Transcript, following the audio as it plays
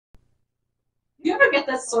ever get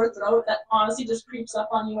that sore throat that honestly just creeps up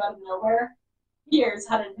on you out of nowhere? Here's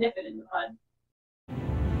how to nip it in the bud.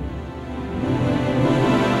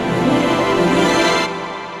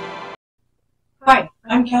 Hi,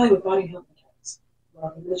 I'm Kelly with Body Health Mechanics.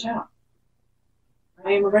 Welcome to the channel.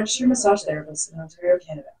 I am a registered massage therapist in Ontario,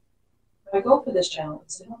 Canada. My goal for this channel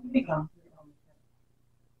is to help you become your own mechanic.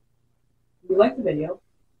 If you like the video,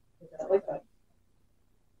 hit that like button.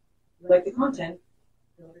 If you like the content,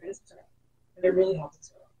 feel free to subscribe. It really helps us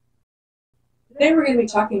grow. Today we're going to be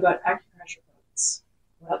talking about acupressure points,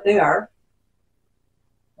 what they are,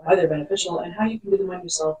 why they're beneficial, and how you can do them on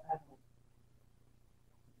yourself at home.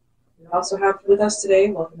 We also have with us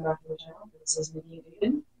today, welcome back to the channel, this is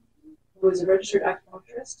Aiden, who is a registered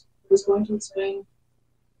acupuncturist, who is going to explain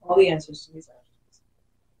all the answers to these questions.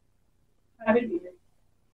 Happy to be here.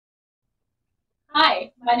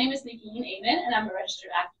 Hi, my name is Aiden, and I'm a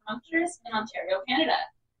registered acupuncturist in Ontario, Canada.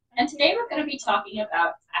 And today we're going to be talking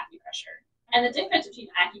about acupressure and the difference between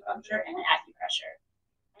acupuncture and acupressure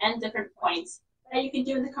and different points that you can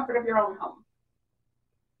do in the comfort of your own home.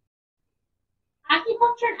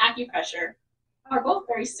 Acupuncture and acupressure are both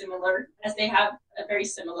very similar as they have a very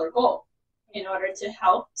similar goal in order to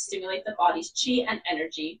help stimulate the body's chi and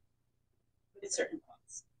energy with certain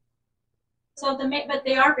points. But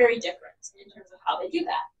they are very different in terms of how they do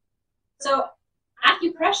that. So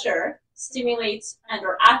acupressure stimulates and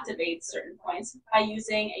or activates certain points by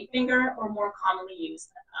using a finger or more commonly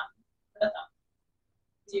used the thumb.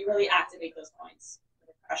 So you really activate those points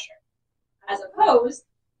with pressure. As opposed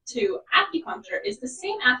to acupuncture is the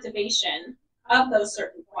same activation of those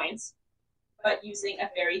certain points, but using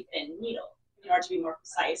a very thin needle in order to be more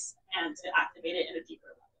precise and to activate it in a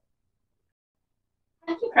deeper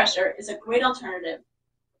level. Acupressure is a great alternative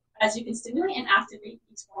as you can stimulate and activate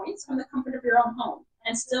these points from the comfort of your own home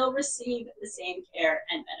and still receive the same care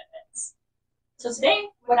and benefits. So today,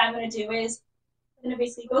 what I'm going to do is I'm going to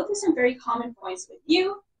basically go through some very common points with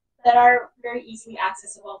you that are very easily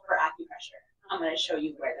accessible for acupressure. I'm going to show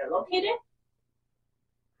you where they're located,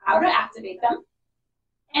 how to activate them,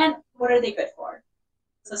 and what are they good for.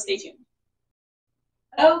 So stay tuned.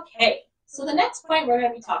 Okay, so the next point we're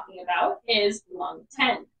going to be talking about is lung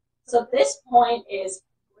 10. So this point is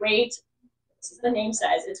great, as the name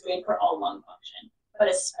says, it's great for all lung function, but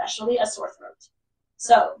especially a sore throat.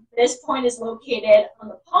 So this point is located on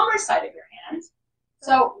the palmar side of your hand,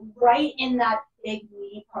 so right in that big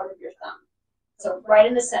meaty part of your thumb. So right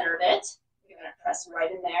in the center of it, you're going to press right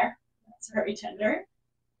in there. That's very tender.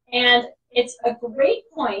 And it's a great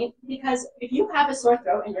point because if you have a sore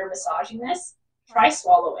throat and you're massaging this, try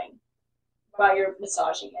swallowing while you're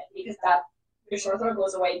massaging it because your sore throat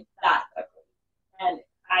goes away that quickly. And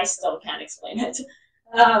I still can't explain it.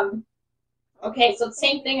 Okay, so the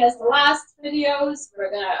same thing as the last videos.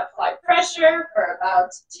 We're going to apply pressure for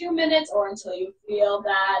about 2 minutes or until you feel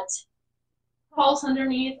that pulse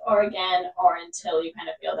underneath or until you kind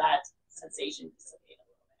of feel that sensation dissipate a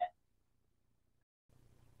little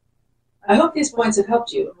bit. I hope these points have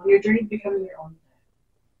helped you on your journey to becoming your own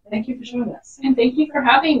mechanic. Thank you for joining us. And thank you for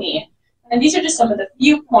having me. And these are just some of the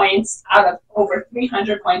few points out of over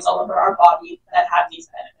 300 points all over our body that have these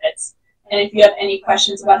benefits. And if you have any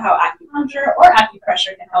questions about how acupuncture or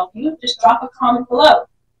acupressure can help you, just drop a comment below.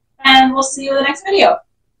 And we'll see you in the next video.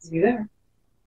 See you there.